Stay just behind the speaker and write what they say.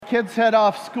kids head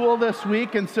off school this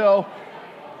week, and so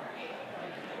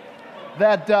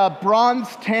that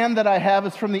bronze tan that I have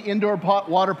is from the indoor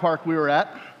water park we were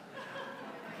at.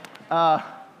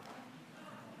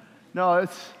 No,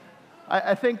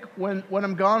 I think when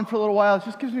I'm gone for a little while, it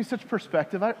just gives me such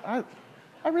perspective. I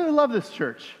really love this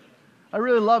church. I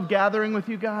really love gathering with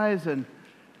you guys, and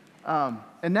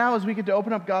now as we get to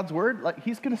open up God's Word, like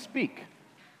He's going to speak.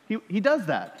 He does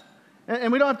that.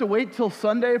 And we don't have to wait till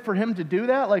Sunday for Him to do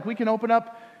that. Like, we can open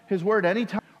up His Word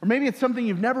anytime. Or maybe it's something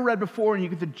you've never read before and you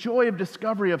get the joy of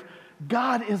discovery of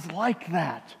God is like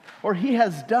that. Or He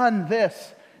has done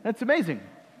this. And it's amazing.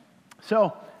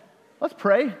 So let's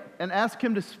pray and ask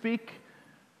Him to speak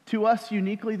to us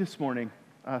uniquely this morning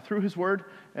through His Word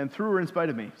and through or in spite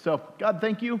of me. So God,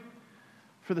 thank you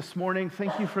for this morning.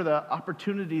 Thank you for the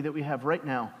opportunity that we have right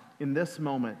now in this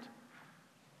moment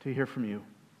to hear from you.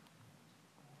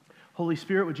 Holy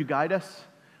Spirit, would you guide us?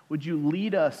 Would you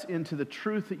lead us into the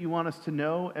truth that you want us to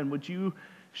know? And would you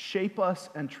shape us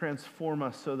and transform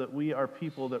us so that we are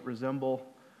people that resemble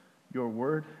your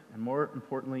word, and more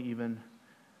importantly, even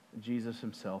Jesus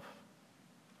himself?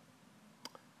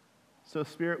 So,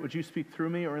 Spirit, would you speak through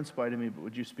me or in spite of me, but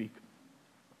would you speak?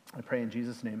 I pray in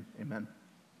Jesus' name, amen.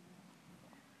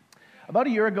 About a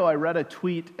year ago, I read a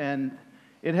tweet, and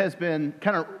it has been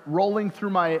kind of rolling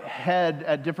through my head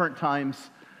at different times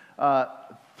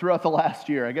throughout the last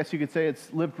year. I guess you could say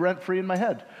it's lived rent-free in my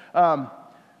head.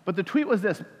 But the tweet was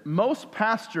this: most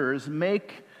pastors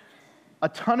make a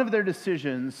ton of their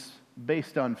decisions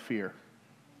based on fear,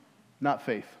 not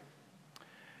faith.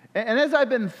 And as I've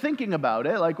been thinking about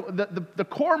it, like the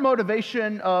core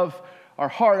motivation of our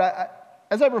heart,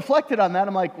 as I reflected on that,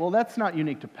 I'm like, well, that's not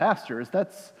unique to pastors.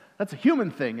 That's a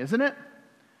human thing, isn't it?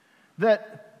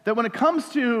 That when it comes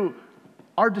to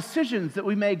our decisions that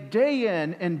we make day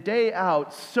in and day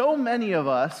out, so many of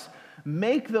us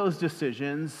make those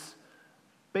decisions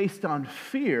based on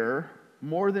fear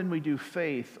more than we do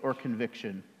faith or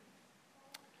conviction.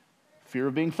 Fear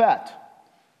of being fat,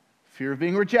 fear of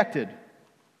being rejected,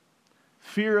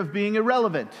 fear of being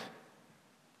irrelevant,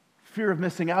 fear of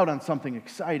missing out on something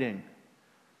exciting,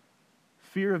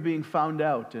 fear of being found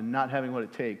out and not having what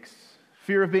it takes,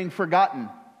 fear of being forgotten,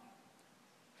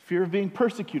 fear of being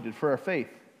persecuted for our faith,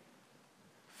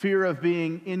 fear of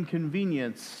being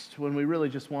inconvenienced when we really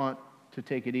just want to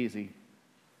take it easy.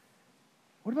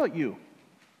 What about you?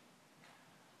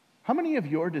 How many of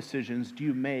your decisions do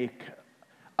you make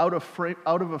out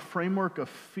of a framework of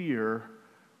fear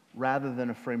rather than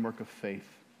a framework of faith?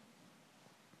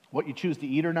 What you choose to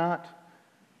eat or not,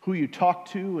 who you talk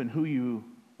to and who you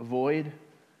avoid,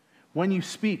 when you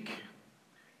speak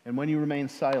and when you remain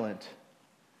silent.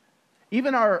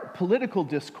 Even our political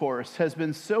discourse has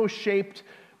been so shaped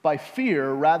by fear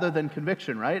rather than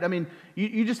conviction, right? I mean,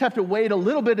 you just have to wade a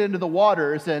little bit into the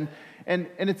waters, and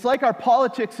it's like our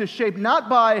politics is shaped not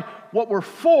by what we're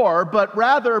for, but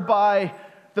rather by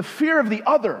the fear of the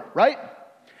other, right?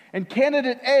 And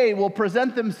candidate A will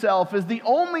present themselves as the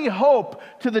only hope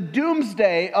to the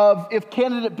doomsday of if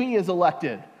candidate B is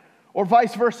elected, or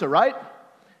vice versa, right?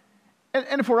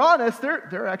 And if we're honest, there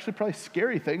are actually probably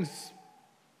scary things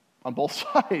on both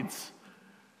sides.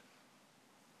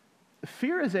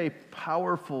 Fear is a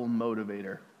powerful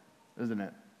motivator, isn't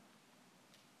it?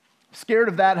 Scared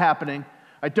of that happening.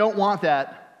 I don't want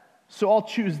that, so I'll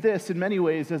choose this in many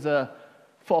ways as a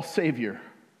false savior.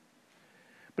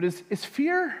 But is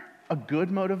fear a good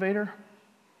motivator?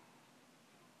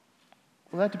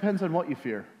 Well, that depends on what you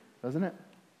fear, doesn't it?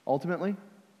 Ultimately.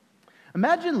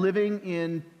 Imagine living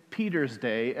in Peter's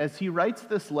day as he writes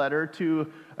this letter to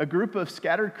a group of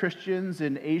scattered Christians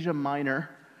in Asia Minor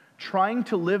trying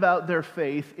to live out their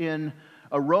faith in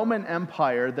a Roman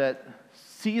Empire that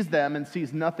sees them and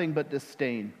sees nothing but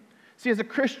disdain. See, as a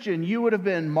Christian, you would have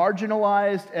been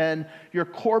marginalized and your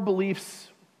core beliefs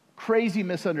crazy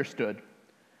misunderstood.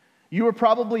 You were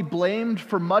probably blamed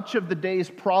for much of the day's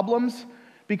problems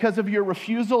because of your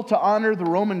refusal to honor the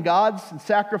Roman gods and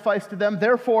sacrifice to them.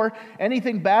 Therefore,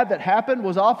 anything bad that happened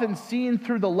was often seen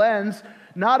through the lens,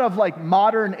 not of like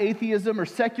modern atheism or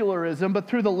secularism, but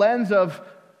through the lens of,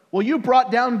 well, you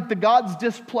brought down the God's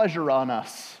displeasure on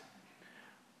us.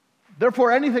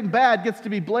 Therefore, anything bad gets to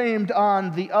be blamed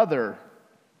on the other.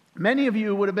 Many of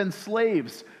you would have been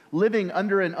slaves living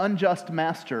under an unjust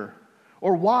master,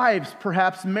 or wives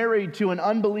perhaps married to an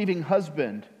unbelieving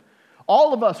husband.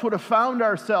 All of us would have found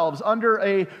ourselves under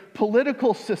a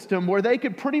political system where they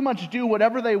could pretty much do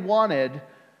whatever they wanted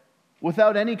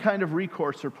without any kind of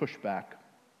recourse or pushback.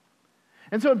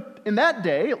 And so in that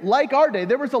day, like our day,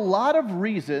 there was a lot of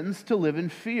reasons to live in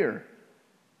fear.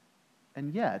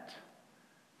 And yet,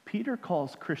 Peter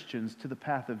calls Christians to the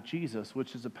path of Jesus,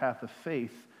 which is a path of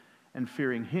faith and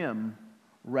fearing him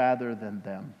rather than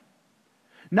them.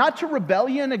 Not to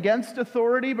rebellion against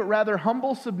authority, but rather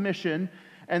humble submission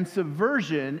and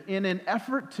subversion in an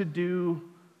effort to do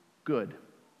good.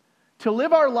 To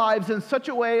live our lives in such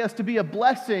a way as to be a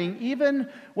blessing even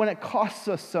when it costs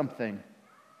us something.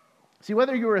 See,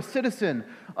 whether you're a citizen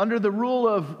under the rule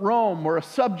of Rome, or a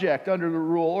subject under the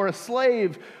rule, or a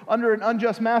slave under an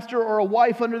unjust master, or a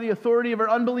wife under the authority of her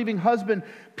unbelieving husband,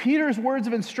 Peter's words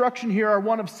of instruction here are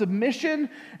one of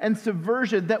submission and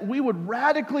subversion, that we would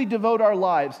radically devote our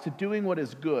lives to doing what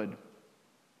is good,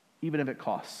 even if it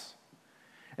costs.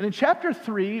 And in chapter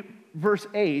 3, verse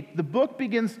 8, the book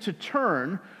begins to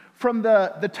turn from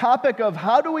the topic of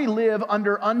how do we live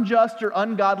under unjust or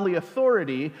ungodly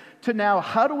authority to now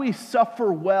how do we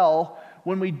suffer well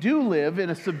when we do live in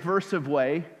a subversive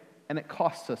way and it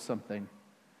costs us something.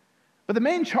 But the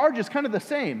main charge is kind of the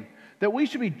same, that we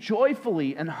should be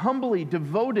joyfully and humbly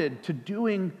devoted to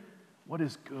doing what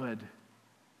is good.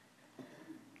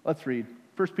 Let's read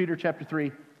 1 Peter chapter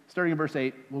 3, starting in verse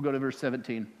 8. We'll go to verse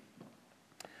 17.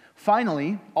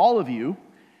 Finally, all of you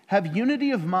have unity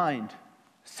of mind,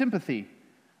 sympathy,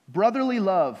 brotherly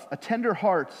love, a tender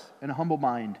heart, and a humble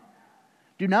mind.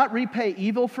 Do not repay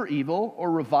evil for evil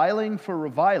or reviling for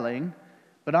reviling,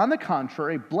 but on the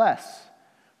contrary, bless.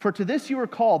 For to this you are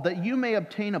called, that you may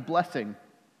obtain a blessing.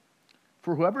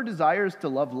 For whoever desires to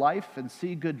love life and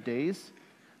see good days,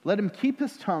 let him keep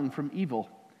his tongue from evil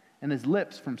and his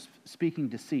lips from speaking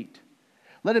deceit.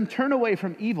 Let him turn away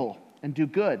from evil and do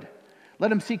good.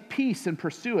 Let him seek peace and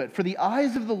pursue it. For the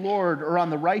eyes of the Lord are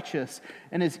on the righteous,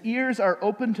 and his ears are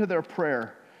open to their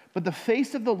prayer. But the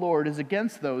face of the Lord is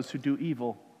against those who do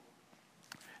evil.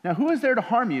 Now who is there to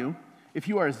harm you if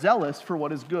you are zealous for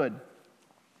what is good?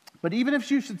 But even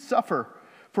if you should suffer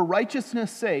for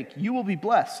righteousness' sake, you will be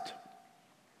blessed.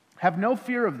 Have no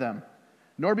fear of them,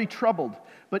 nor be troubled,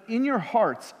 but in your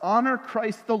hearts honor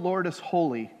Christ the Lord as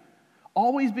holy,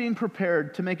 always being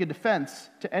prepared to make a defense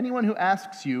to anyone who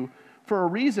asks you for a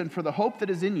reason for the hope that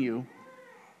is in you,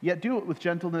 yet do it with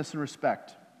gentleness and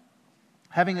respect,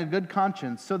 having a good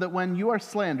conscience, so that when you are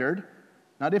slandered,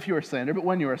 not if you are slandered, but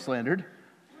when you are slandered,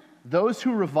 those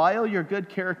who revile your good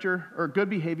character or good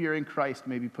behavior in Christ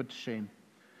may be put to shame.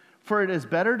 For it is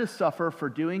better to suffer for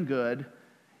doing good,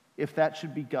 if that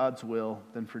should be God's will,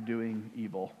 than for doing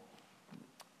evil.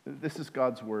 This is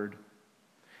God's word.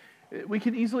 We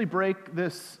can easily break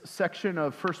this section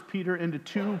of 1 Peter into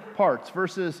two parts,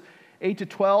 verses 8 to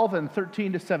 12 and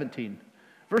 13 to 17.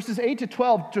 Verses 8 to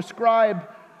 12 describe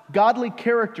godly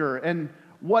character and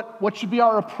what should be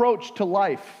our approach to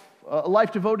life, a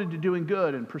life devoted to doing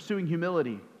good and pursuing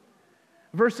humility.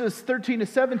 Verses 13 to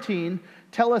 17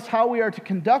 tell us how we are to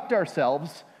conduct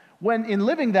ourselves when in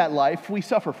living that life we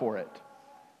suffer for it.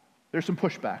 There's some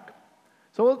pushback.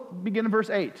 So we'll begin in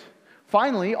verse 8.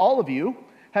 Finally, all of you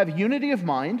have unity of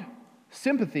mind,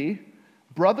 sympathy,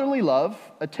 brotherly love,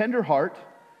 a tender heart,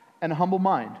 and a humble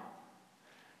mind.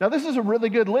 Now, this is a really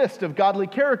good list of godly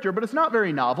character, but it's not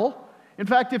very novel. In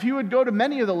fact, if you would go to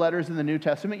many of the letters in the New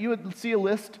Testament, you would see a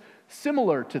list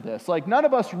similar to this. Like, none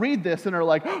of us read this and are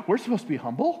like, oh, we're supposed to be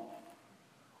humble?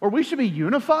 Or we should be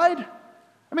unified?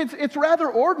 I mean, it's rather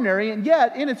ordinary, and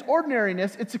yet, in its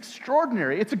ordinariness, it's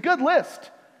extraordinary. It's a good list.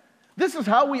 This is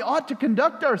how we ought to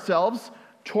conduct ourselves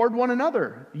toward one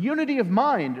another. Unity of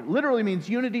mind literally means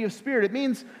unity of spirit. It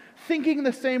means thinking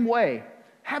the same way,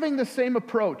 having the same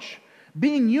approach,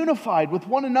 being unified with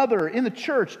one another in the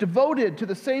church, devoted to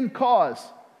the same cause.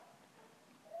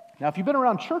 Now, if you've been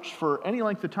around church for any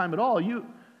length of time at all, you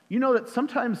know that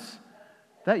sometimes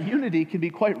that unity can be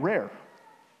quite rare.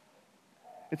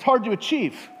 It's hard to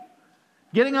achieve.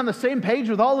 Getting on the same page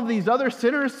with all of these other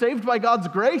sinners saved by God's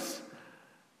grace.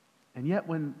 And yet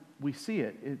when we see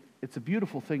it, it's a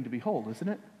beautiful thing to behold, isn't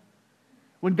it?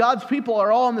 When God's people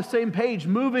are all on the same page,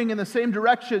 moving in the same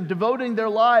direction, devoting their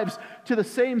lives to the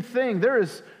same thing, there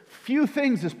is few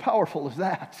things as powerful as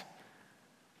that.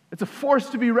 It's a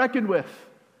force to be reckoned with.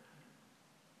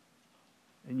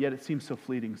 And yet it seems so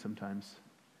fleeting sometimes.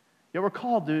 Yet we're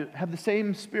called to have the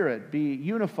same spirit, be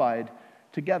unified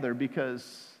together,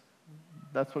 because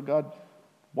that's what God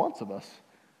wants of us.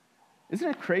 Isn't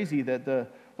it crazy that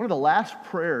one of the last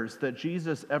prayers that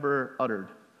Jesus ever uttered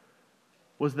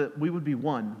was that we would be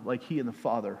one like he and the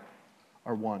Father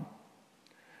are one?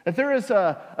 That there is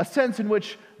a sense in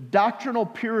which doctrinal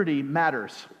purity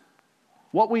matters.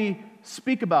 What we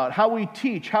speak about, how we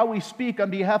teach, how we speak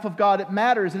on behalf of God, it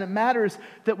matters, and it matters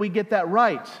that we get that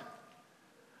right.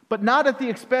 But not at the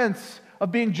expense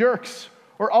of being jerks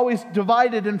or always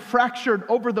divided and fractured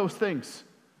over those things.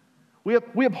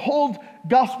 We uphold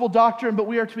gospel doctrine, but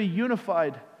we are to be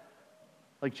unified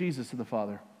like Jesus and the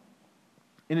Father.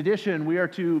 In addition, we are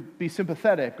to be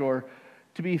sympathetic, or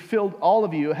to be filled, all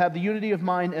of you, have the unity of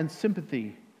mind and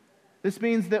sympathy. This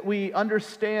means that we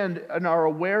understand and are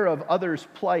aware of others'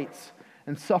 plights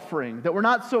and suffering, that we're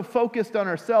not so focused on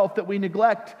ourselves that we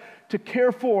neglect to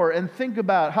care for and think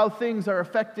about how things are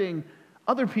affecting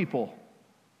other people,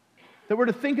 that we're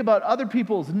to think about other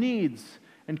people's needs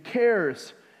and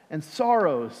cares and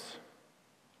sorrows.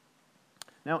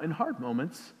 Now, in hard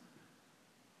moments,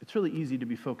 it's really easy to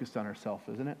be focused on ourselves,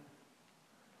 isn't it?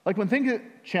 Like when things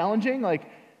get challenging,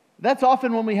 that's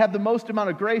often when we have the most amount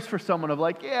of grace for someone of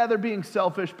yeah, they're being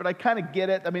selfish, but I kind of get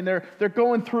it. I mean, they're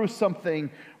going through something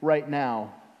right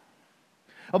now.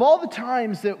 Of all the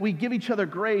times that we give each other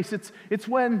grace, it's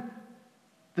when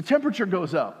the temperature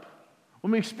goes up,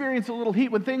 when we experience a little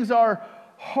heat, when things are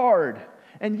hard.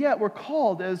 And yet we're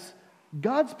called as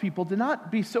God's people to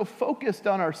not be so focused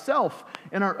on ourselves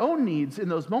and our own needs in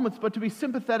those moments, but to be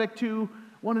sympathetic to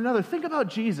one another. Think about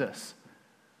Jesus.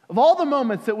 Of all the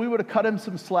moments that we would have cut him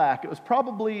some slack, it was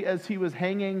probably as he was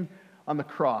hanging on the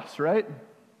cross, right?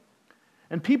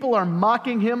 And people are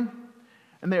mocking him,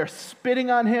 and they are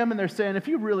spitting on him, and they're saying, if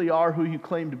you really are who you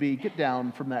claim to be, get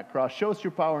down from that cross. Show us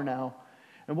your power now.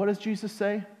 And what does Jesus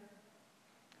say?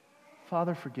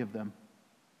 Father, forgive them.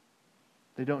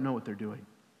 They don't know what they're doing.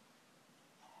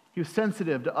 He was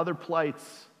sensitive to other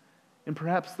plights in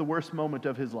perhaps the worst moment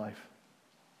of his life.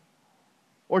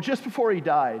 Or just before he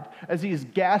died, as he's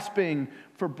gasping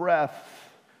for breath,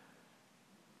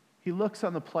 he looks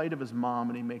on the plight of his mom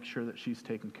and he makes sure that she's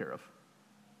taken care of.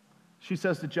 She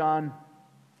says to John,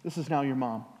 this is now your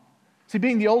mom. See,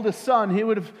 being the oldest son, it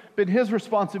would have been his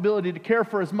responsibility to care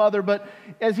for his mother, but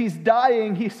as he's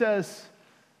dying, he says,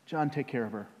 John, take care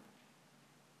of her.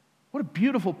 What a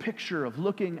beautiful picture of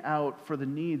looking out for the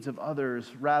needs of others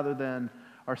rather than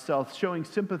ourselves, showing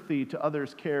sympathy to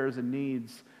others' cares and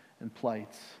needs and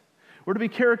plights. We're to be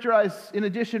characterized, in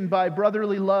addition, by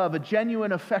brotherly love, a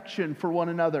genuine affection for one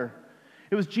another.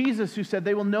 It was Jesus who said,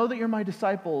 they will know that you're my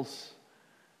disciples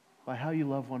by how you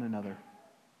love one another.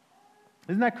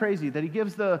 Isn't that crazy that he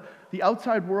gives the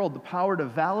outside world the power to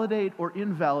validate or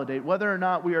invalidate whether or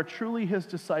not we are truly his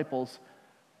disciples?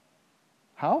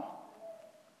 How?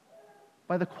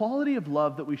 By the quality of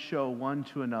love that we show one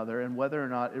to another and whether or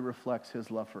not it reflects his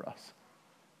love for us.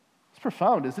 It's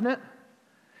profound, isn't it?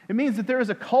 It means that there is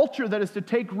a culture that is to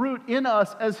take root in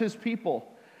us as his people.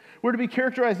 We're to be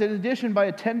characterized in addition by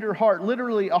a tender heart,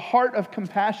 literally a heart of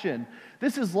compassion.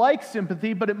 This is like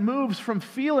sympathy, but it moves from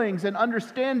feelings and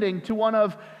understanding to one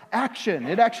of action.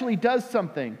 It actually does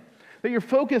something. That you're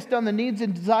focused on the needs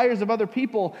and desires of other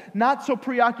people, not so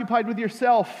preoccupied with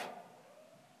yourself,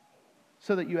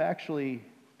 so that you actually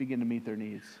begin to meet their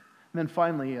needs. And then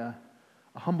finally, a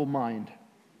humble mind.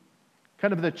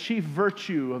 Kind of the chief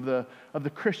virtue of the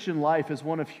Christian life is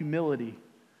one of humility,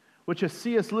 which, as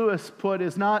C.S. Lewis put,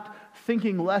 is not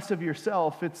thinking less of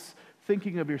yourself, it's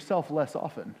thinking of yourself less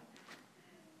often.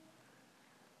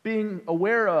 Being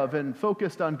aware of and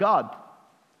focused on God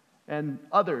and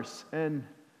others, and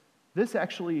this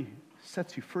actually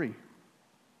sets you free.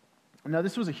 Now,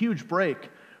 this was a huge break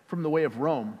from the way of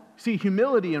Rome. See,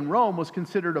 humility in Rome was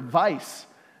considered a vice,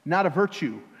 not a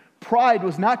virtue. Pride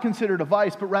was not considered a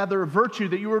vice, but rather a virtue,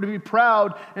 that you were to be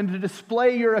proud and to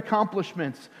display your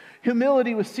accomplishments.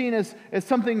 Humility was seen as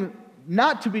something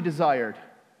not to be desired.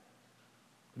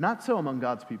 Not so among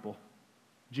God's people,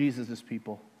 Jesus'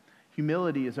 people.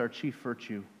 Humility is our chief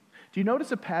virtue. Do you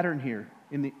notice a pattern here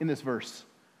in this verse?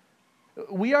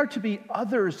 We are to be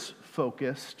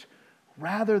others-focused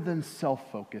rather than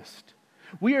self-focused.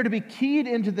 We are to be keyed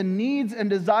into the needs and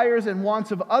desires and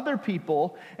wants of other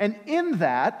people, and in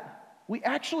that, we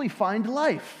actually find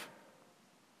life.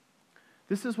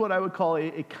 This is what I would call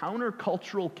a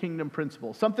countercultural kingdom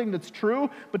principle, something that's true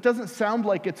but doesn't sound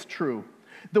like it's true.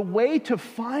 The way to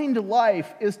find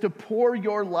life is to pour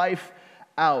your life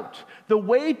out. The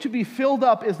way to be filled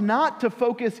up is not to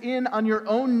focus in on your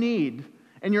own need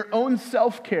and your own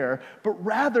self-care, but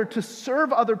rather to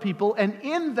serve other people, and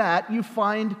in that you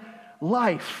find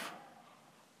life.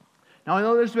 Now, I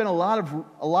know there's been a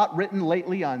lot written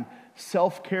lately on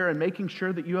self-care and making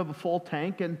sure that you have a full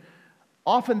tank, and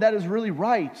often that is really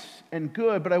right and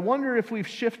good, but I wonder if we've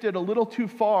shifted a little too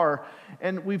far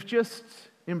and we've just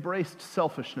embraced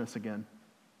selfishness again.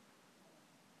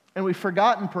 And we've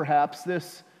forgotten perhaps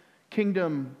this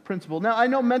kingdom principle. Now, I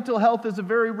know mental health is a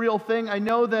very real thing. I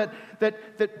know that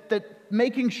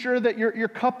making sure that your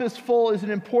cup is full is an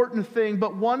important thing,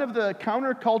 but one of the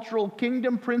countercultural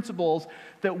kingdom principles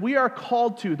that we are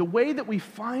called to, the way that we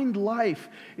find life,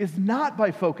 is not by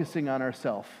focusing on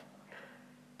ourselves,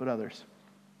 but others.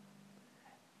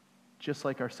 Just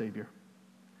like our Savior.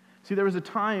 See, there was a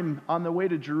time on the way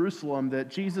to Jerusalem that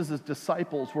Jesus'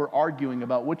 disciples were arguing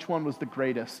about which one was the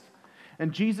greatest.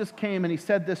 And Jesus came and he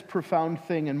said this profound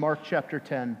thing in Mark chapter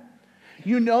 10.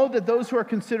 You know that those who are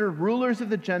considered rulers of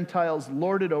the Gentiles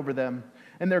lord it over them,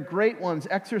 and their great ones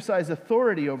exercise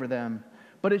authority over them.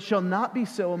 But it shall not be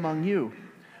so among you.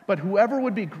 But whoever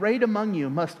would be great among you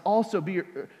must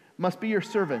be your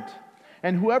servant.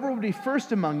 And whoever would be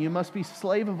first among you must be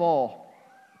slave of all.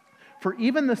 For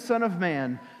even the Son of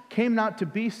Man came not to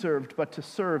be served, but to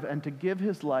serve and to give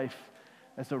his life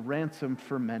as a ransom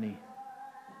for many.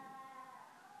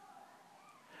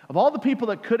 Of all the people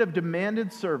that could have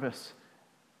demanded service,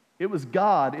 it was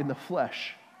God in the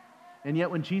flesh. And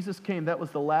yet when Jesus came, that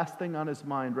was the last thing on his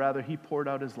mind. Rather, he poured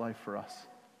out his life for us.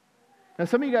 Now,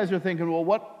 some of you guys are thinking, well,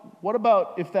 what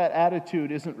about if that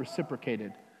attitude isn't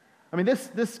reciprocated? I mean,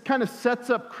 this kind of sets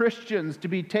up Christians to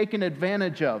be taken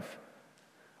advantage of.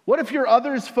 What if you're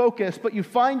others focused, but you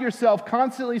find yourself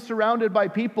constantly surrounded by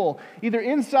people, either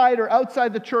inside or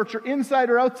outside the church, or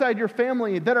inside or outside your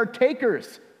family, that are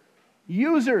takers,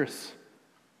 users,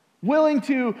 willing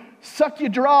to suck you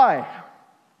dry?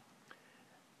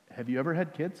 Have you ever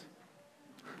had kids?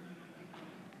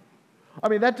 I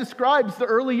mean, that describes the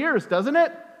early years, doesn't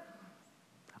it?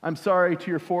 I'm sorry to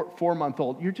your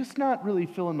four-month-old. You're just not really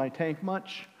filling my tank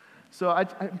much, so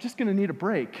I'm just going to need a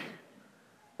break.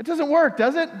 It doesn't work,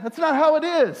 does it? That's not how it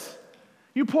is.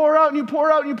 You pour out and you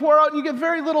pour out and you pour out and you get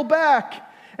very little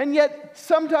back. And yet,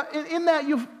 sometimes in that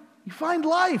you find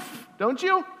life, don't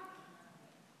you?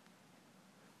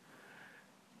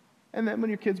 And then when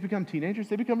your kids become teenagers,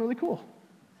 they become really cool.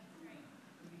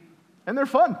 And they're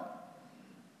fun.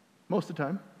 Most of the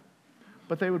time.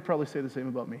 But they would probably say the same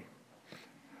about me.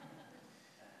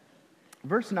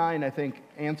 Verse 9, I think,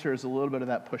 answers a little bit of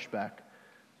that pushback.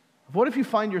 What if you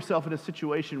find yourself in a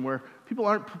situation where people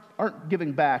aren't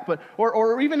giving back,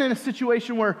 or even in a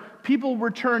situation where people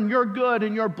return your good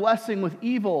and your blessing with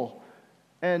evil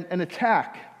and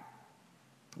attack?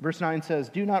 Verse 9 says,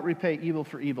 do not repay evil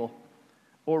for evil,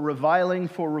 or reviling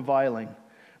for reviling,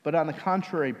 but on the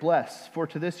contrary, bless, for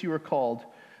to this you are called,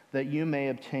 that you may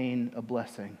obtain a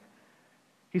blessing.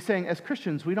 He's saying, as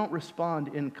Christians, we don't respond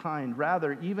in kind.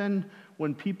 Rather, even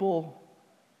when people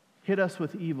hit us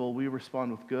with evil, we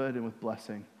respond with good and with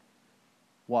blessing.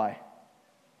 Why?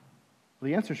 Well,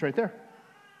 the answer's right there.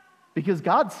 Because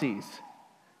God sees,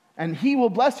 and he will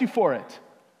bless you for it.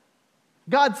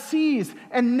 God sees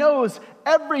and knows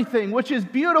everything, which is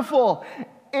beautiful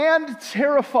and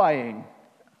terrifying.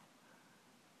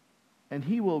 And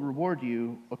he will reward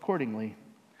you accordingly.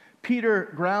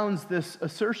 Peter grounds this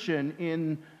assertion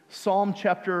in Psalm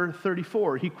chapter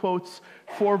 34. He quotes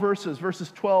 4 verses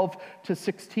 12 to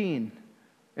 16.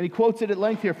 And he quotes it at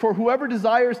length here. For whoever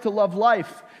desires to love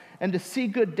life and to see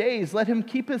good days, let him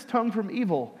keep his tongue from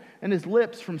evil and his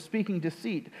lips from speaking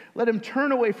deceit. Let him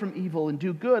turn away from evil and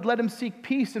do good. Let him seek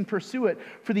peace and pursue it.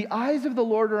 For the eyes of the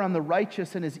Lord are on the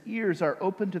righteous, and his ears are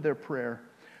open to their prayer.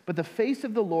 But the face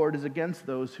of the Lord is against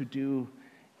those who do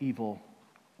evil.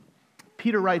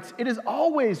 Peter writes, it has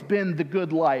always been the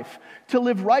good life, to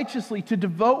live righteously, to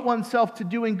devote oneself to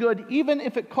doing good, even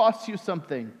if it costs you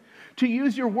something. To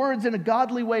use your words in a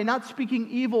godly way, not speaking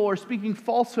evil or speaking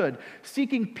falsehood,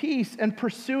 seeking peace and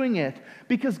pursuing it,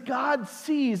 because God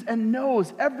sees and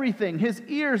knows everything. His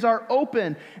ears are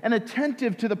open and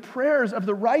attentive to the prayers of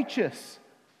the righteous.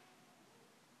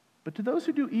 But to those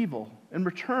who do evil and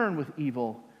return with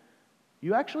evil,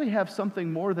 you actually have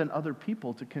something more than other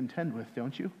people to contend with,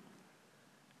 don't you?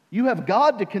 You have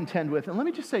God to contend with. And let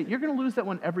me just say, you're going to lose that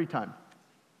one every time.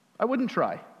 I wouldn't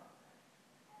try.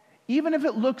 Even if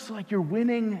it looks like you're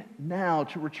winning now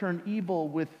to return evil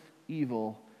with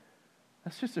evil,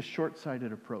 that's just a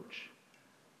short-sighted approach.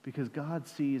 Because God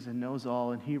sees and knows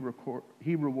all, and he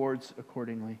rewards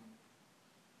accordingly.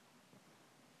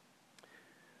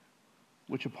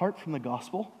 Which, apart from the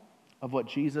gospel of what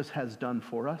Jesus has done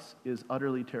for us, is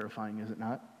utterly terrifying, is it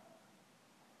not?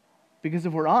 Because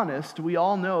if we're honest, we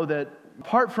all know that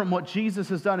apart from what Jesus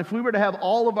has done, if we were to have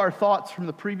all of our thoughts from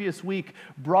the previous week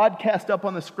broadcast up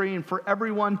on the screen for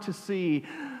everyone to see,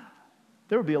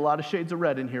 there would be a lot of shades of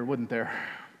red in here, wouldn't there?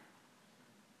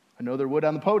 I know there would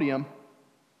on the podium.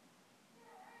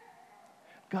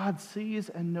 God sees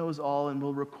and knows all and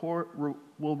will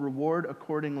reward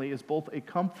accordingly is both a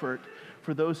comfort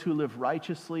for those who live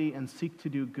righteously and seek to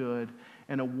do good,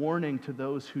 and a warning to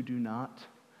those who do not,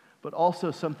 but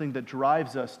also something that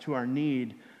drives us to our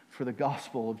need for the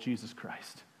gospel of Jesus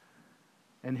Christ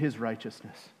and his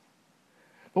righteousness.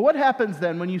 But what happens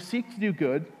then when you seek to do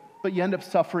good, but you end up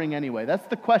suffering anyway? That's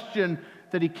the question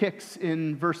that he kicks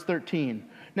in verse 13.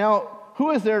 Now,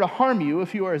 who is there to harm you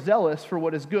if you are zealous for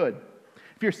what is good?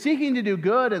 If you're seeking to do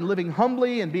good and living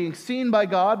humbly and being seen by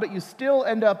God, but you still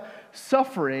end up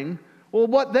suffering, well,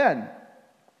 what then?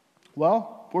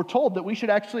 Well, we're told that we should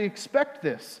actually expect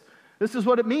this. This is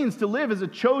what it means to live as a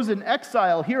chosen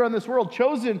exile here on this world,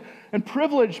 chosen and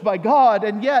privileged by God,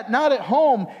 and yet not at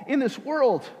home in this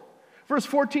world. Verse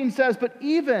 14 says, but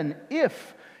even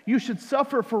if you should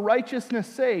suffer for righteousness'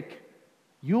 sake,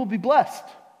 you will be blessed,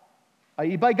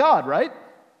 i.e. by God, right?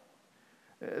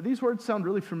 These words sound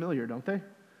really familiar, don't they?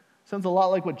 Sounds a lot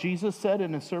like what Jesus said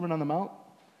in his Sermon on the Mount.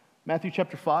 Matthew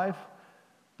chapter 5,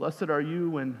 blessed are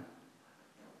you when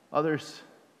others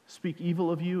speak evil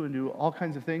of you and do all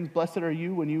kinds of things. Blessed are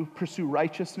you when you pursue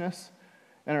righteousness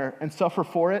and suffer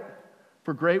for it,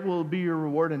 for great will be your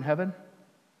reward in heaven.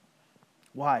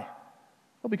 Why?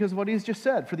 Well, because of what he's just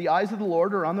said. For the eyes of the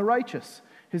Lord are on the righteous.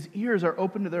 His ears are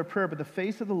open to their prayer, but the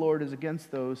face of the Lord is against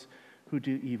those who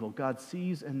do evil. God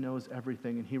sees and knows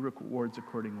everything, and he rewards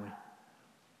accordingly.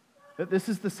 This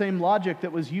is the same logic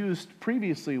that was used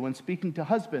previously when speaking to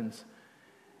husbands.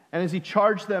 And as he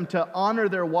charged them to honor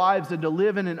their wives and to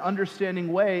live in an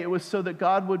understanding way, it was so that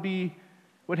God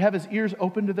would have his ears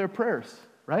open to their prayers,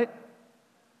 right?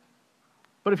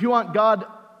 But if you want God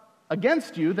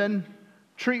against you, then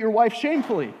treat your wife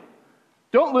shamefully.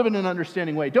 Don't live in an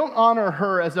understanding way. Don't honor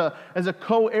her as a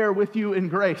co-heir with you in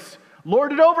grace.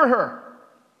 Lord it over her.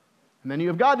 And then you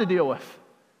have God to deal with.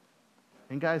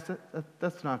 And guys,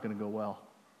 that's not going to go well.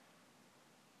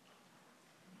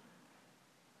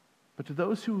 But to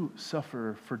those who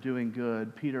suffer for doing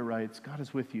good, Peter writes, God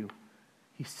is with you.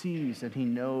 He sees and he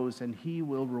knows, and he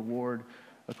will reward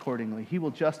accordingly. He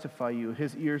will justify you.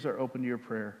 His ears are open to your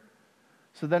prayer.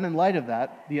 So then in light of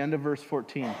that, the end of verse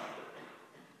 14.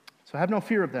 So have no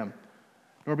fear of them,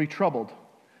 nor be troubled.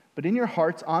 But in your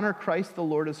hearts honor Christ the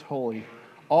Lord as holy,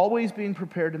 always being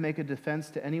prepared to make a defense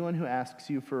to anyone who asks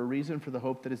you for a reason for the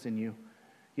hope that is in you,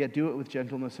 yet do it with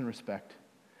gentleness and respect.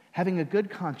 Having a good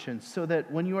conscience, so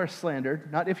that when you are slandered,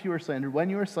 not if you are slandered, when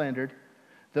you are slandered,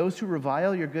 those who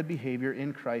revile your good behavior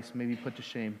in Christ may be put to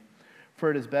shame. For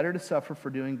it is better to suffer for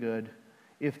doing good,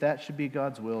 if that should be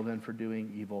God's will, than for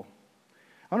doing evil.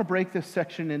 I want to break this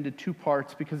section into two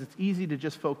parts because it's easy to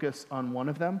just focus on one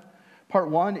of them. Part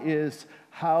one is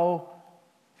how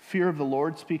fear of the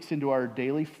Lord speaks into our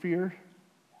daily fear.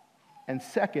 And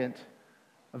second,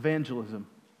 evangelism.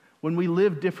 When we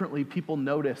live differently, people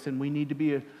notice, and we need to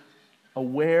be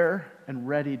aware and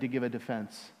ready to give a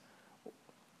defense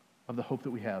of the hope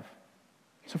that we have.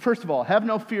 So first of all, have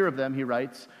no fear of them, he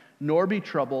writes, nor be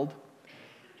troubled,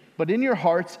 but in your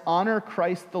hearts honor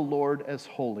Christ the Lord as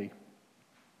holy.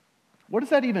 What does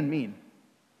that even mean?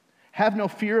 Have no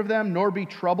fear of them, nor be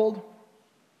troubled.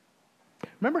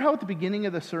 Remember how at the beginning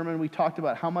of the sermon we talked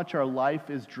about how much our life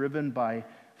is driven by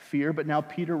fear, but now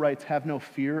Peter writes, have no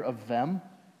fear of them,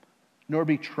 nor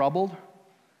be troubled.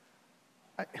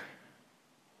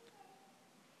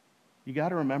 You got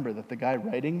to remember that the guy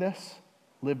writing this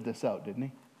lived this out, didn't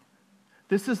he?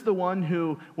 This is the one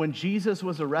who, when Jesus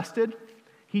was arrested,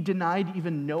 he denied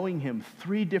even knowing him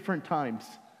 3 different times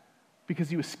because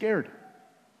he was scared.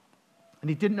 And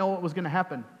he didn't know what was going to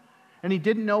happen. And he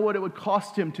didn't know what it would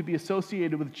cost him to be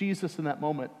associated with Jesus in that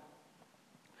moment.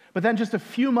 But then just a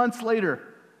few months later,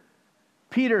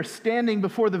 Peter, standing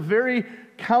before the very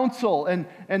council and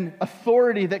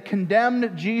authority that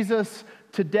condemned Jesus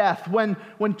to death, when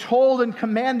told and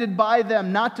commanded by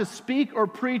them not to speak or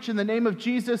preach in the name of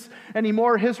Jesus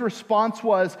anymore, his response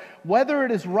was, whether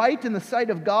it is right in the sight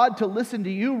of God to listen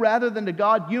to you rather than to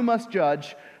God, you must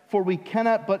judge, for we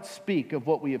cannot but speak of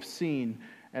what we have seen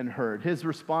and heard. His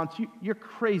response, you're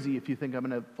crazy if you think I'm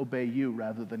going to obey you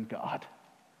rather than God.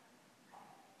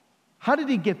 How did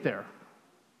he get there?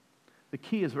 The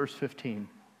key is verse 15.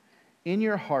 In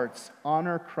your hearts,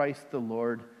 honor Christ the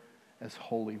Lord as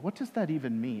holy. What does that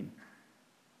even mean?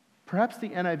 Perhaps the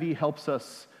NIV helps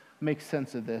us make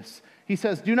sense of this. He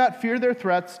says, do not fear their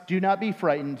threats, do not be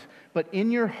frightened, but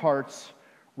in your hearts,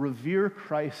 revere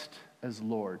Christ as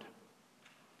Lord.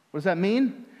 What does that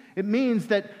mean? It means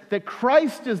that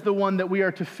Christ is the one that we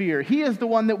are to fear. He is the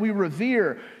one that we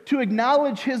revere, to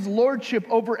acknowledge His lordship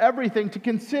over everything, to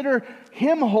consider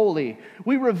Him holy.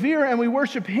 We revere and we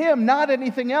worship Him, not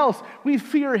anything else. We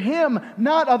fear Him,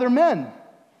 not other men.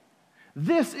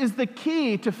 This is the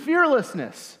key to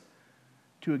fearlessness,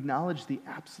 to acknowledge the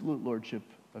absolute lordship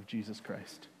of Jesus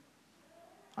Christ.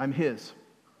 I'm His.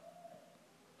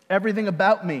 Everything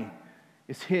about me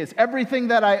is His. Everything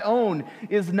that I own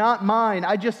is not mine.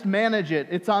 I just manage it.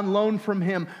 It's on loan from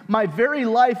Him. My very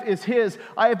life is His.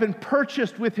 I have been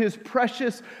purchased with His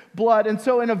precious blood. And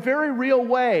so in a very real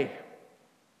way,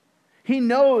 He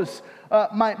knows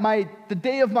the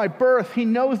day of my birth. He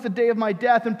knows the day of my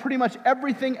death and pretty much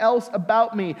everything else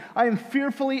about me. I am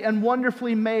fearfully and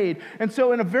wonderfully made. And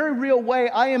so in a very real way,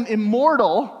 I am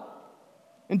immortal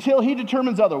until He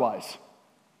determines otherwise.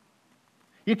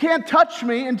 You can't touch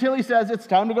me until He says it's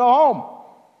time to go home.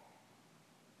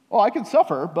 Oh, I can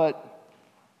suffer, but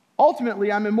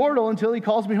ultimately I'm immortal until He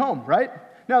calls me home, right?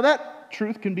 Now that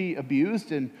truth can be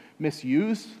abused and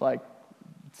misused. Like,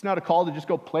 it's not a call to just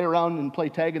go play around and play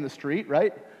tag in the street,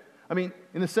 right? I mean,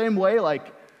 in the same way,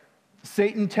 like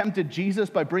Satan tempted Jesus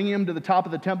by bringing Him to the top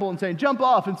of the temple and saying, jump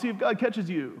off and see if God catches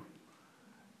you.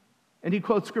 And he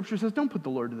quotes Scripture, says, don't put the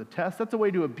Lord to the test. That's a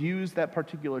way to abuse that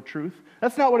particular truth.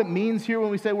 That's not what it means here when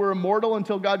we say we're immortal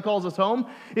until God calls us home.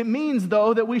 It means,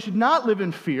 though, that we should not live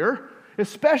in fear,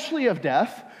 especially of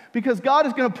death, because God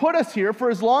is going to put us here for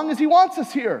as long as He wants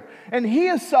us here. And He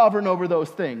is sovereign over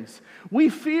those things. We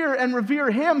fear and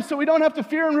revere Him so we don't have to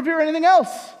fear and revere anything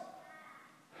else.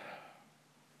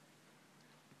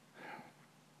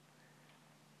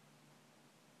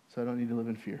 So I don't need to live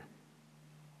in fear.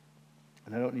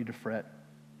 And I don't need to fret.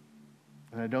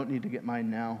 And I don't need to get mine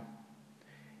now.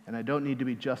 And I don't need to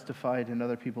be justified in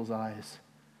other people's eyes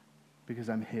because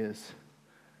I'm His.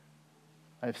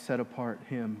 I have set apart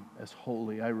Him as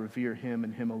holy. I revere Him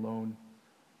and Him alone.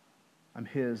 I'm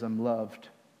His. I'm loved.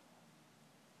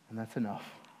 And that's enough.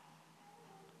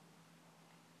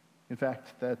 In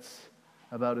fact, that's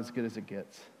about as good as it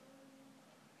gets.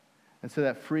 And so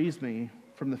that frees me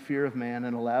from the fear of man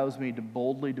and allows me to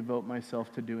boldly devote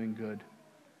myself to doing good,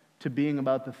 to being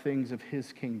about the things of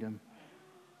His kingdom,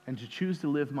 and to choose to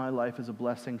live my life as a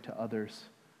blessing to others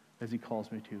as He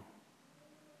calls me to.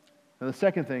 Now the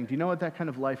second thing, do you know what that kind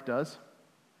of life does?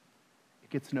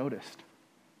 It gets noticed.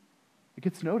 It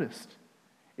gets noticed.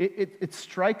 It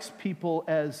strikes people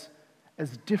as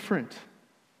different.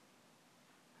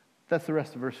 That's the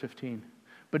rest of verse 15.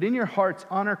 But in your hearts,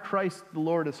 honor Christ the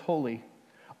Lord as holy,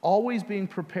 always being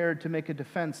prepared to make a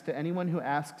defense to anyone who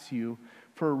asks you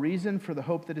for a reason for the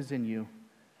hope that is in you,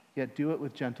 yet do it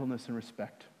with gentleness and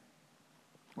respect.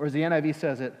 Or as the NIV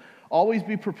says it, always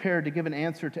be prepared to give an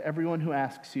answer to everyone who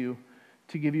asks you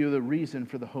to give you the reason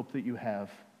for the hope that you have,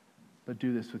 but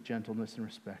do this with gentleness and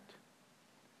respect.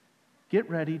 Get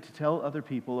ready to tell other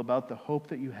people about the hope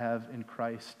that you have in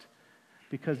Christ,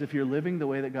 because if you're living the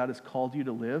way that God has called you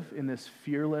to live, in this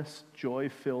fearless,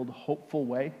 joy-filled, hopeful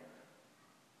way,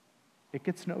 it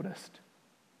gets noticed.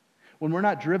 When we're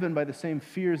not driven by the same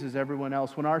fears as everyone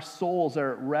else, when our souls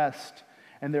are at rest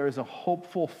and there is a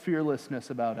hopeful fearlessness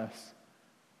about us,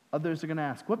 others are going to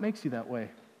ask, what makes you that way?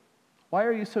 Why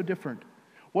are you so different?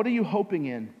 What are you hoping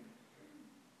in?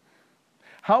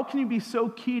 How can you be so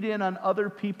keyed in on other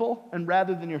people and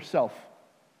rather than yourself?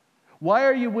 Why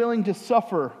are you willing to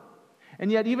suffer?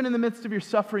 And yet, even in the midst of your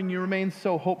suffering, you remain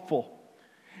so hopeful.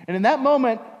 And in that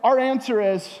moment, our answer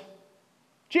is,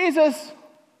 Jesus,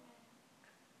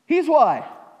 He's why.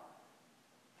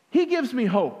 He gives me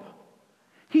hope.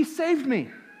 He saved me.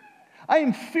 I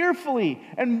am fearfully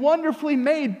and wonderfully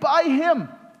made by Him.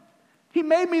 He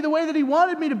made me the way that He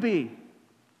wanted me to be.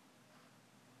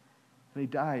 And He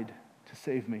died to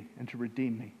save me and to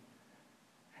redeem me.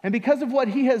 And because of what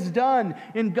He has done,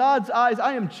 in God's eyes,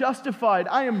 I am justified.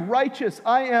 I am righteous.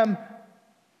 I am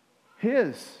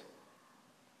His.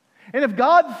 And if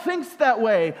God thinks that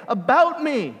way about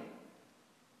me,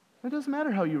 it doesn't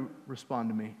matter how you respond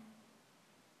to me.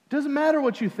 It doesn't matter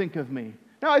what you think of me.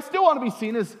 Now, I still want to be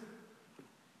seen as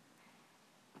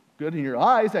good in your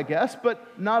eyes, I guess,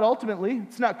 but not ultimately.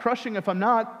 It's not crushing if I'm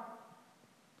not.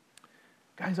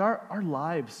 Guys, our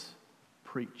lives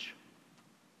preach.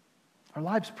 Our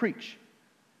lives preach.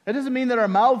 That doesn't mean that our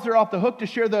mouths are off the hook to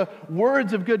share the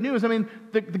words of good news. I mean,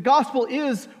 the gospel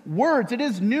is words. It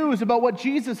is news about what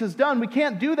Jesus has done. We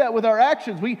can't do that with our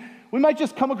actions. We might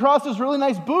just come across as really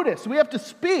nice Buddhists. We have to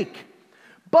speak.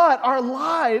 But our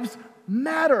lives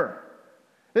matter.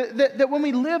 That when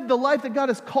we live the life that God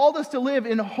has called us to live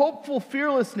in hopeful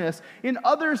fearlessness, in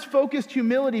others-focused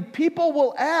humility, people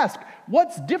will ask,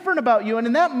 what's different about you? And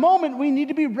in that moment, we need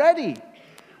to be ready.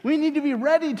 We need to be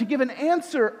ready to give an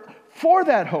answer for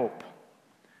that hope.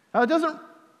 Now, it doesn't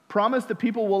promise that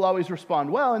people will always respond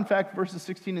well. In fact, verses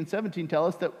 16 and 17 tell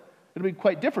us that it'll be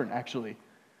quite different, actually.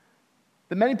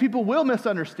 That many people will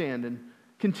misunderstand and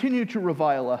continue to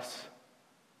revile us.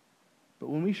 But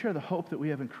when we share the hope that we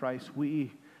have in Christ,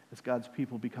 we, as God's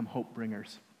people, become hope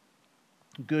bringers,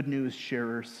 good news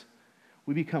sharers.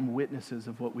 We become witnesses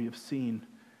of what we have seen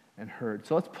and heard.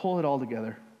 So let's pull it all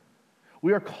together.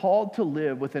 We are called to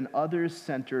live with an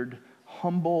others-centered,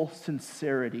 humble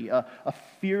sincerity, a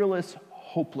fearless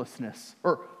hopelessness,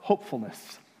 or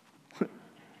hopefulness.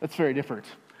 That's very different.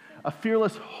 A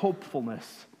fearless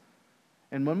hopefulness.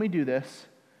 And when we do this,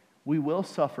 we will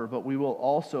suffer, but we will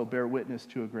also bear witness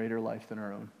to a greater life than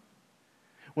our own.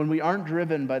 When we aren't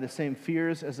driven by the same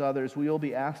fears as others, we will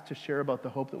be asked to share about the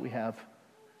hope that we have.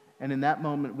 And in that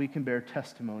moment, we can bear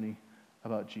testimony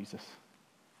about Jesus.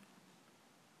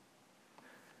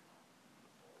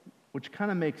 Which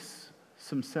kind of makes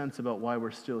some sense about why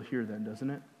we're still here then, doesn't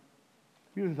it?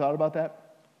 Have you ever thought about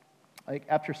that? Like,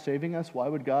 after saving us, why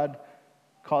would God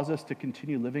cause us to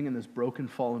continue living in this broken,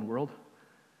 fallen world?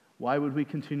 Why would we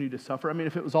continue to suffer? I mean,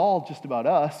 if it was all just about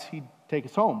us, he'd take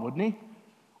us home, wouldn't he?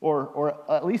 Or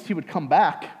at least he would come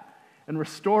back and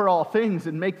restore all things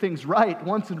and make things right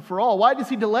once and for all. Why does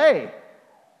he delay?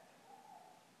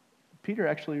 Peter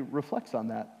actually reflects on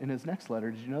that in his next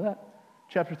letter. Did you know that?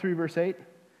 Chapter 3, verse 8.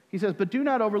 He says, "But do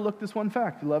not overlook this one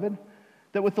fact, beloved,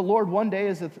 that with the Lord 1 day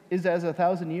is as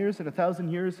 1,000 years, and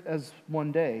 1,000 years as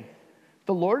 1 day.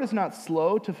 The Lord is not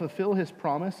slow to fulfill his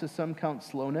promise, as some count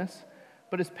slowness,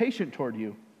 but is patient toward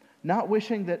you, not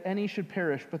wishing that any should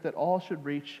perish, but that all should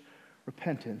reach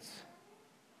repentance."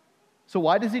 So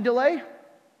why does he delay?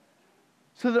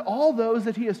 So that all those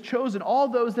that he has chosen, all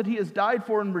those that he has died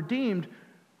for and redeemed,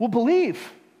 will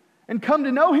believe and come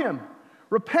to know him,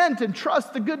 repent and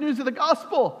trust the good news of the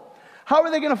gospel. How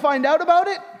are they going to find out about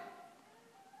it?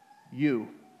 You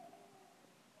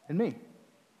and me.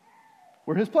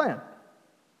 We're his plan.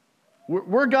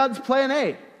 We're God's plan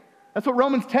A. That's what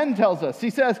Romans 10 tells us. He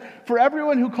says, "For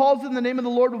everyone who calls in the name of the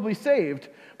Lord will be saved.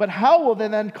 But how will they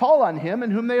then call on him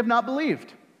in whom they have not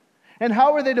believed? And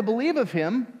how are they to believe of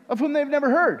him of whom they've never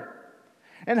heard?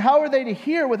 And how are they to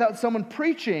hear without someone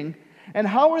preaching? And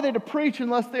how are they to preach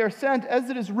unless they are sent? As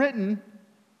it is written,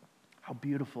 how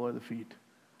beautiful are the feet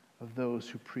of those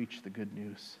who preach the good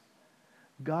news."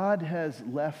 God has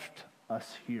left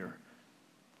us here,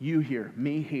 you here,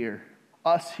 me here,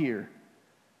 us here,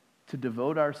 to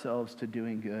devote ourselves to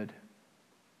doing good.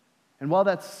 And while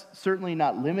that's certainly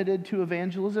not limited to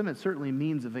evangelism, it certainly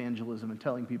means evangelism and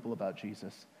telling people about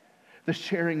Jesus, the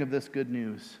sharing of this good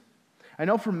news. I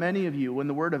know for many of you, when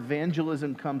the word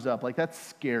evangelism comes up, like, that's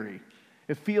scary.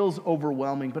 It feels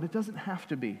overwhelming, but it doesn't have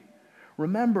to be.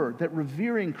 Remember that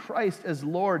revering Christ as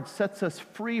Lord sets us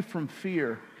free from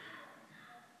fear.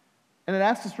 And it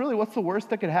asks us, really, what's the worst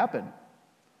that could happen?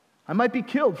 I might be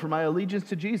killed for my allegiance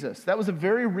to Jesus. That was a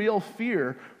very real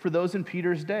fear for those in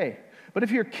Peter's day. But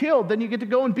if you're killed, then you get to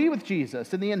go and be with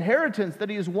Jesus. And the inheritance that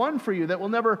he has won for you that will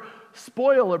never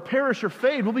spoil or perish or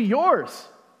fade will be yours.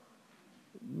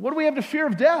 What do we have to fear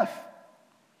of death?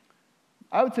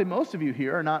 I would say most of you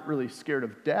here are not really scared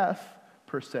of death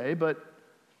per se, but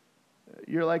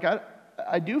you're like,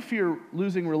 I do fear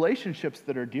losing relationships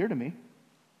that are dear to me.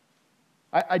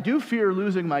 I do fear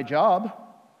losing my job.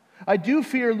 I do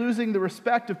fear losing the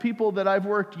respect of people that I've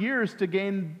worked years to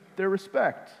gain their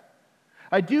respect.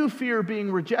 I do fear being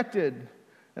rejected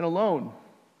and alone.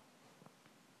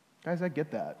 Guys, I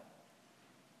get that.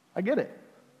 I get it.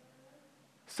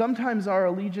 Sometimes our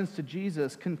allegiance to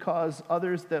Jesus can cause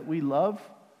others that we love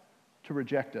to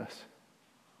reject us.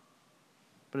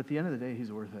 But at the end of the day,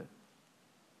 he's worth it.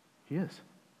 He is.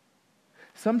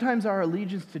 Sometimes our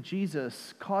allegiance to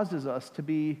Jesus causes us to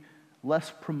be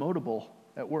less promotable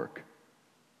at work.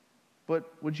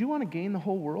 But would you want to gain the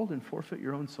whole world and forfeit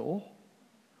your own soul?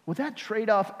 Would that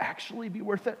trade-off actually be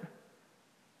worth it?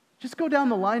 Just go down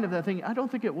the line of that thing. I don't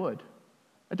think it would.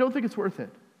 I don't think it's worth it.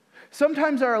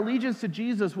 Sometimes our allegiance to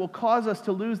Jesus will cause us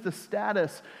to lose the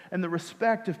status and the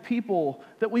respect of people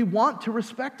that we want to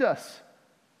respect us.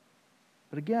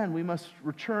 But again, we must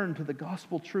return to the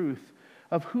gospel truth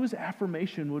of whose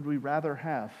affirmation would we rather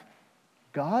have,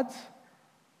 God's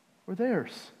or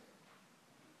theirs?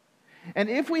 And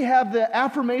if we have the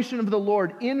affirmation of the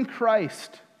Lord in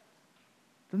Christ,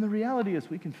 then the reality is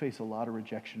we can face a lot of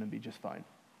rejection and be just fine.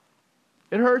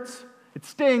 It hurts, it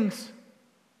stings,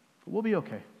 but we'll be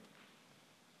okay.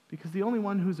 Because the only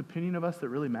one whose opinion of us that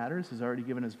really matters has already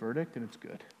given his verdict, and it's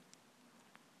good.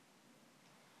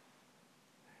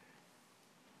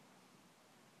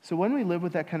 So when we live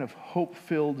with that kind of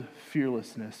hope-filled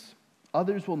fearlessness,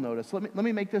 others will notice. Let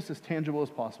me make this as tangible as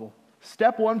possible.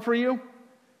 Step one for you,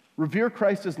 revere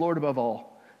Christ as Lord above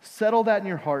all. Settle that in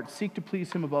your heart. Seek to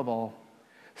please him above all.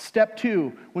 Step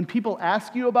two, when people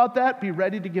ask you about that, be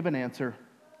ready to give an answer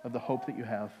of the hope that you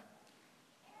have.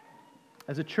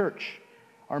 As a church,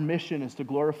 our mission is to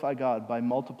glorify God by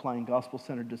multiplying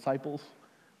gospel-centered disciples,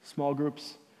 small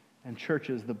groups, and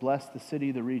churches that bless the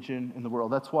city, the region, and the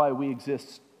world. That's why we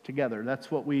exist together. That's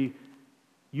what we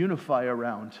unify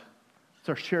around. It's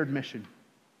our shared mission,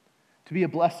 to be a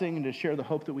blessing and to share the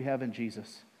hope that we have in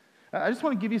Jesus. I just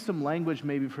want to give you some language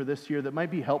maybe for this year that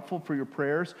might be helpful for your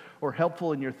prayers or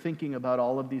helpful in your thinking about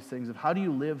all of these things of how do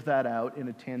you live that out in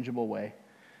a tangible way.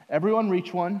 Everyone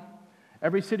reach one,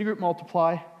 every city group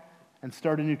multiply, and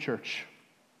start a new church.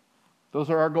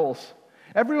 Those are our goals.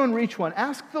 Everyone reach one.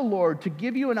 Ask the Lord to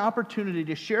give you an opportunity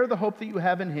to share the hope that you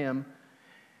have in him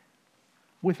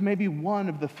with maybe one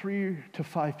of the 3 to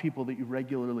 5 people that you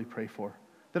regularly pray for,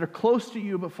 that are close to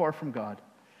you but far from God.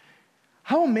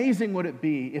 How amazing would it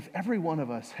be if every one of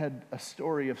us had a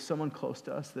story of someone close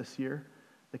to us this year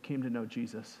that came to know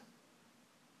Jesus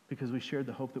because we shared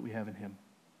the hope that we have in him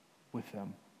with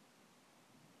them?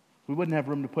 We wouldn't have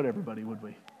room to put everybody, would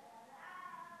we? It'd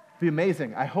be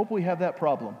amazing. I hope we have that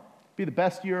problem. It'd be the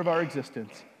best year of our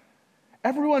existence.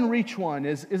 Everyone reach one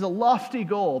is a lofty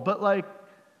goal, but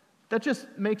that just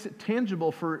makes it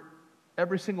tangible for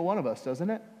every single one of us, doesn't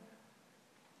it?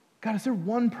 God, is there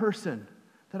one person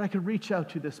that I could reach out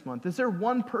to this month? Is there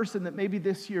one person that maybe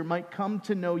this year might come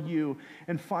to know you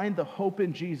and find the hope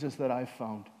in Jesus that I've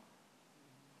found?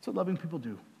 That's what loving people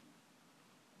do.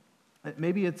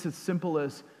 Maybe it's as simple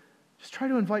as just try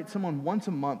to invite someone once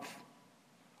a month,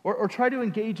 or try to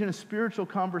engage in a spiritual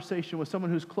conversation with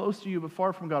someone who's close to you but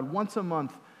far from God once a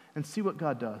month and see what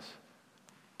God does.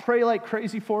 Pray like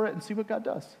crazy for it and see what God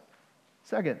does.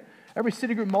 Second, every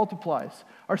city group multiplies.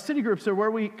 Our city groups are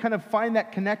where we kind of find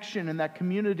that connection and that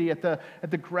community at the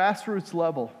grassroots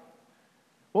level.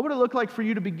 What would it look like for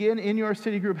you to begin in your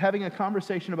city group having a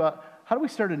conversation about how do we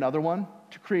start another one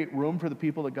to create room for the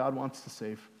people that God wants to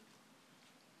save?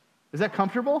 Is that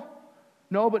comfortable?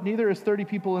 No, but neither is 30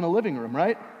 people in a living room,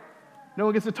 right? No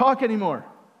one gets to talk anymore.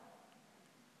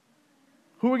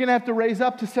 Who are we going to have to raise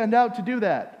up to send out to do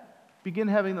that? Begin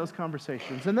having those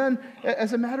conversations. And then,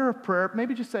 as a matter of prayer,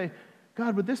 maybe just say,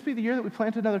 God, would this be the year that we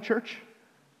plant another church?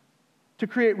 To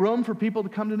create room for people to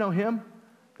come to know him?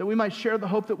 That we might share the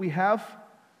hope that we have?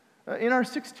 In our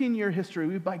 16-year history,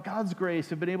 we, by God's grace,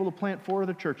 have been able to plant 4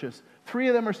 other churches. 3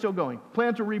 of them are still going.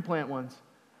 Plan to replant ones.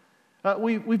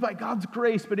 We've, by God's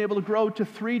grace, been able to grow to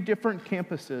 3 different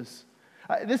campuses.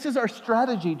 This is our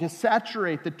strategy to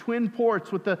saturate the Twin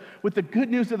Ports with the good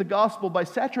news of the gospel by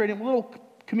saturating little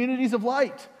communities of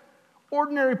light.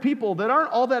 Ordinary people that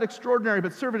aren't all that extraordinary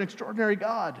but serve an extraordinary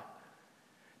God.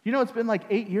 You know, it's been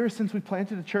 8 years since we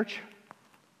planted a church.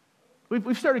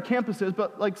 We've started campuses,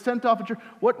 but sent off a church.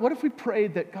 What if we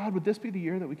prayed that, God, would this be the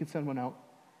year that we could send one out?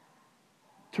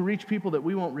 To reach people that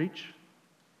we won't reach?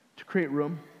 To create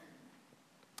room?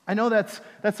 I know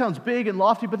that sounds big and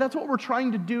lofty, but that's what we're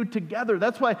trying to do together.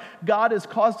 That's why God has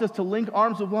caused us to link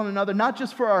arms with one another, not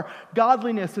just for our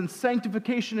godliness and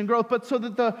sanctification and growth, but so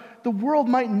that the world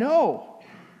might know.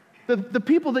 The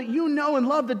people that you know and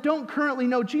love that don't currently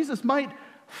know Jesus might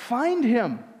find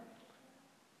him.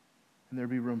 And there'd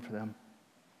be room for them.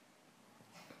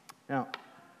 Now,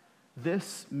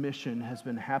 this mission has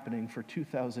been happening for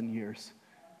 2,000 years.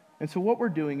 And so what we're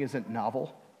doing isn't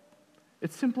novel.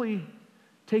 It's simply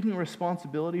taking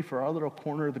responsibility for our little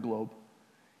corner of the globe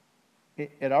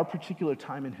at our particular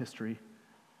time in history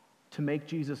to make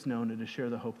Jesus known and to share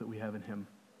the hope that we have in him.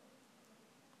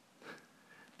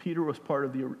 Peter was part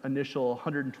of the initial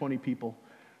 120 people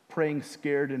praying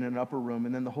scared in an upper room,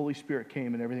 and then the Holy Spirit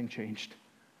came and everything changed.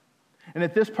 And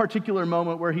at this particular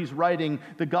moment where he's writing,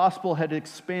 the gospel had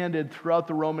expanded throughout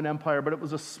the Roman Empire, but it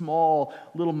was a small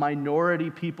little minority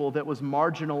people that was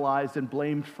marginalized and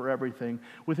blamed for everything.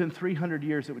 Within 300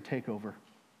 years, it would take over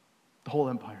the whole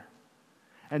empire.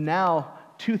 And now,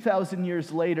 2,000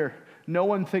 years later, no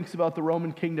one thinks about the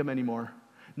Roman kingdom anymore.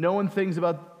 No one thinks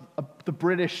about the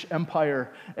British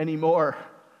Empire anymore.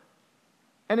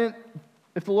 And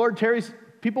if the Lord tarries,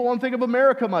 people won't think of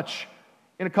America much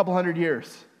in a couple hundred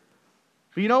years.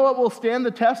 But you know what will stand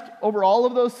the test over all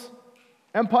of those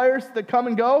empires that come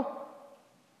and go?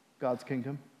 God's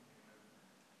kingdom.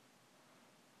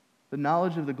 The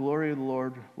knowledge of the glory of the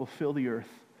Lord will fill the earth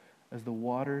as the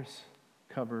waters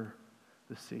cover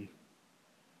the sea.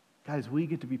 Guys, we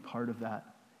get to be part of that.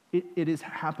 It is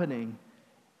happening.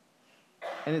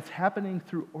 And it's happening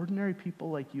through ordinary people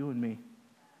like you and me.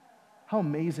 How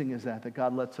amazing is that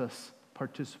God lets us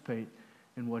participate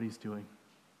in what he's doing?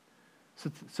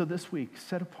 So this week,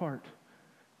 set apart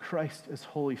Christ as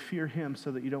holy. Fear him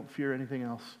so that you don't fear anything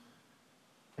else.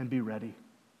 And be ready.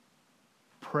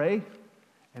 Pray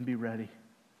and be ready.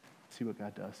 See what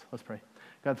God does. Let's pray.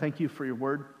 God, thank you for your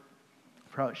word,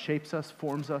 for how it shapes us,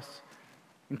 forms us,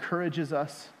 encourages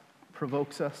us,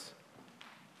 provokes us.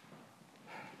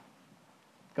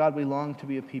 God, we long to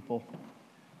be a people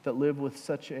that live with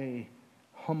such a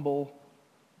humble,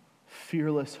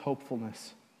 fearless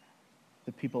hopefulness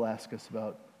that people ask us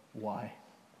about why.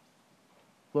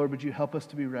 Lord, would you help us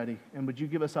to be ready? And would you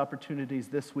give us opportunities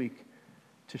this week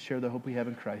to share the hope we have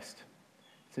in Christ?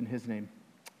 It's in his name.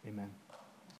 Amen.